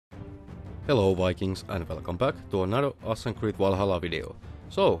Hello Vikings and welcome back to another Assassin Creed Valhalla video.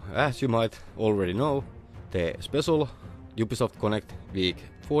 So, as you might already know, the special Ubisoft Connect Week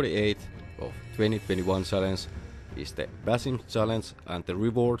 48 of 2021 challenge is the Basims challenge, and the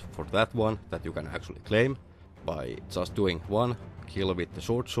reward for that one that you can actually claim by just doing one kill with the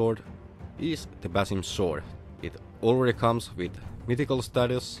short sword is the Basims Sword. It already comes with mythical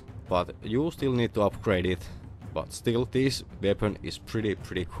status, but you still need to upgrade it. But still, this weapon is pretty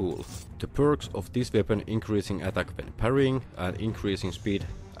cool. The perks of this weapon increasing attack when parrying and increasing speed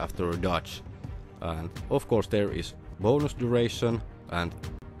after a dodge. And of course there is bonus duration, and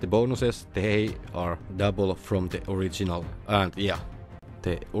the bonuses, they are double from the original. And yeah,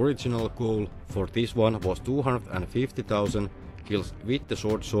 the original goal for this one was 250,000 kills with the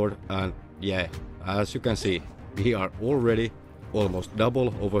short sword, and yeah, as you can see, we are already almost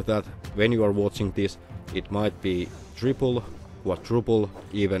double over that. When you are watching this, it might be triple, quadruple,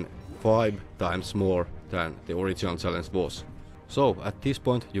 even 5 times more than the original challenge was. So at this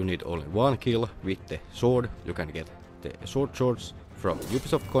point you need only one kill with the sword. You can get the sword swords from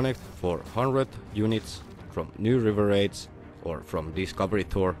Ubisoft Connect for 100 units, from New River Raids or from Discovery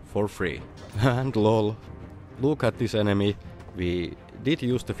Tour for free. And lol, look at this enemy. We did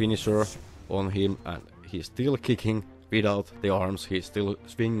use the finisher on him and he's still kicking without the arms. He's still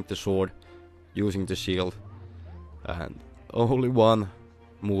swinging the sword using the shield, and only one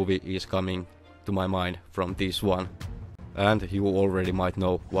movie is coming to my mind from this one, and you already might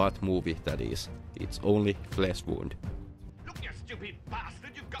know what movie that is. It's only Flesh Wound. Look, you stupid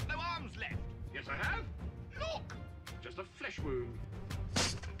bastard, you've got no arms left. Yes, I have. Look, just a flesh wound.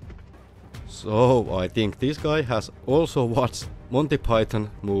 So I think this guy has also watched Monty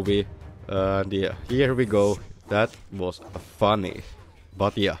Python movie, and yeah, here we go. That was funny.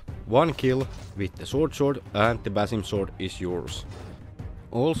 But yeah, one kill with the short sword and the Basim sword is yours.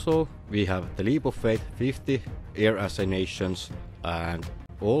 Also, we have the Leap of Faith 50 air assassinations, and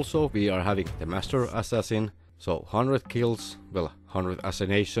also we are having the Master Assassin, so 100 kills, well, 100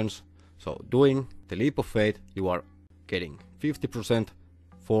 assassinations. So doing the Leap of Faith, you are getting 50%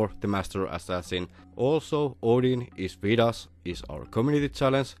 for the Master Assassin. Also, Odin is with us, is our community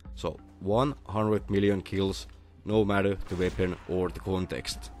challenge, so 100 million kills, no matter the weapon or the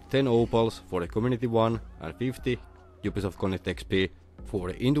context. 10 opals for the community one and 50 Ubisoft Connect XP for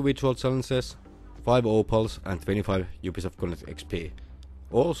the individual challenges, 5 opals and 25 Ubisoft Connect XP.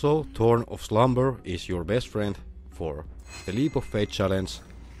 Also, Thorn of Slumber is your best friend for the Leap of Faith challenge,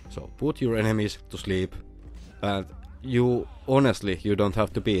 so put your enemies to sleep, and you honestly, you don't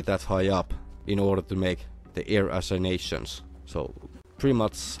have to be that high up in order to make the air assassinations. So pretty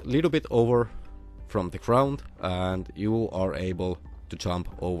much a little bit over from the ground and you are able to jump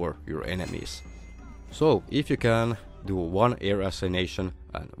over your enemies. So if you can do one air assassination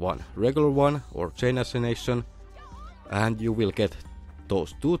and one regular one or chain assassination, and you will get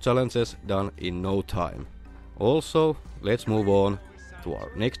those two challenges done in no time. Also, let's move on to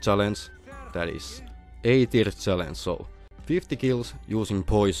our next challenge, that is A tier challenge, so 50 kills using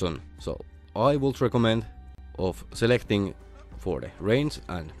poison. So I would recommend of selecting for the range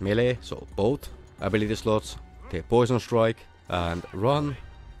and melee, so both ability slots, the poison strike, and run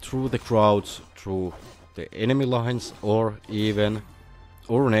through the crowds, through the enemy lines, or even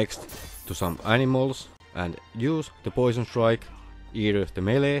or next to some animals, and use the poison strike, either the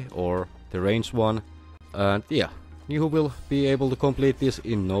melee or the ranged one, and yeah, you will be able to complete this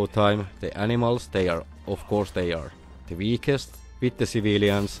in no time. The animals, they are, of course, they are the weakest with the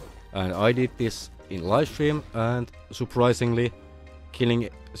civilians, and I did this in live stream, and surprisingly, killing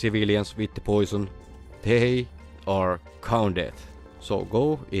civilians with the poison, they are counted. So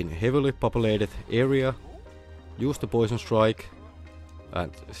go in heavily populated area, use the poison strike,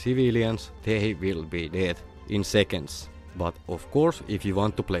 and civilians, they will be dead in seconds. But of course, if you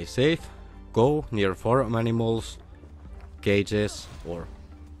want to play safe, go near farm animals, cages or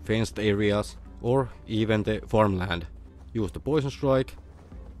fenced areas, or even the farmland. Use the poison strike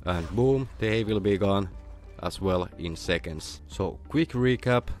and boom, they will be gone as well in seconds. So quick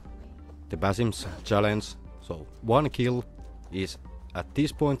recap, the Basims challenge, so one kill is at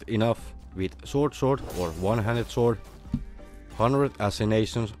this point enough with short sword or one-handed sword, 100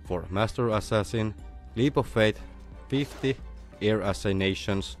 assassinations for Master Assassin, Leap of Faith 50 air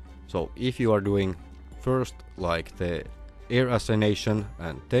assassinations. So if you are doing first like the air assassination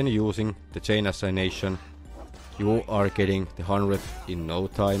and then using the chain assassination, you are getting the 100 in no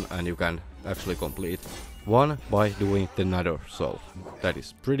time, and you can actually complete one by doing the another, so that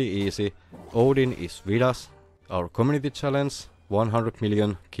is pretty easy. Odin is with us, our community challenge, 100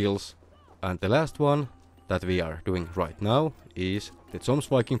 million kills, and the last one that we are doing right now is the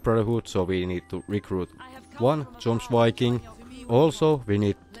Jomsviking Brotherhood, so we need to recruit one Jomsviking. Also we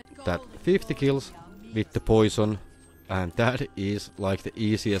need that 50 kills with the poison, and that is like the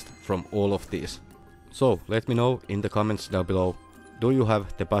easiest from all of these. So let me know in the comments down below, do you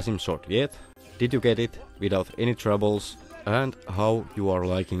have the Basims Sword yet? Did you get it without any troubles? And how you are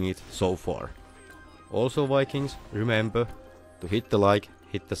liking it so far. Also Vikings, remember to hit the like,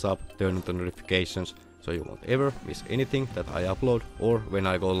 hit the sub, turn on the notifications, so you won't ever miss anything that I upload or when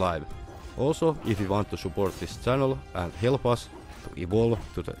I go live. Also, if you want to support this channel and help us to evolve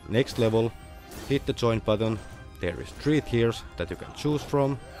to the next level, hit the join button. There is 3 tiers that you can choose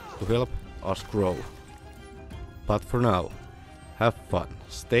from to help us grow. But for now, have fun,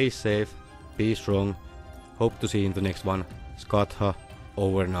 stay safe, be strong. Hope to see you in the next one. Skatha,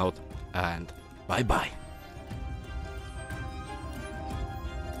 over and out, and bye bye.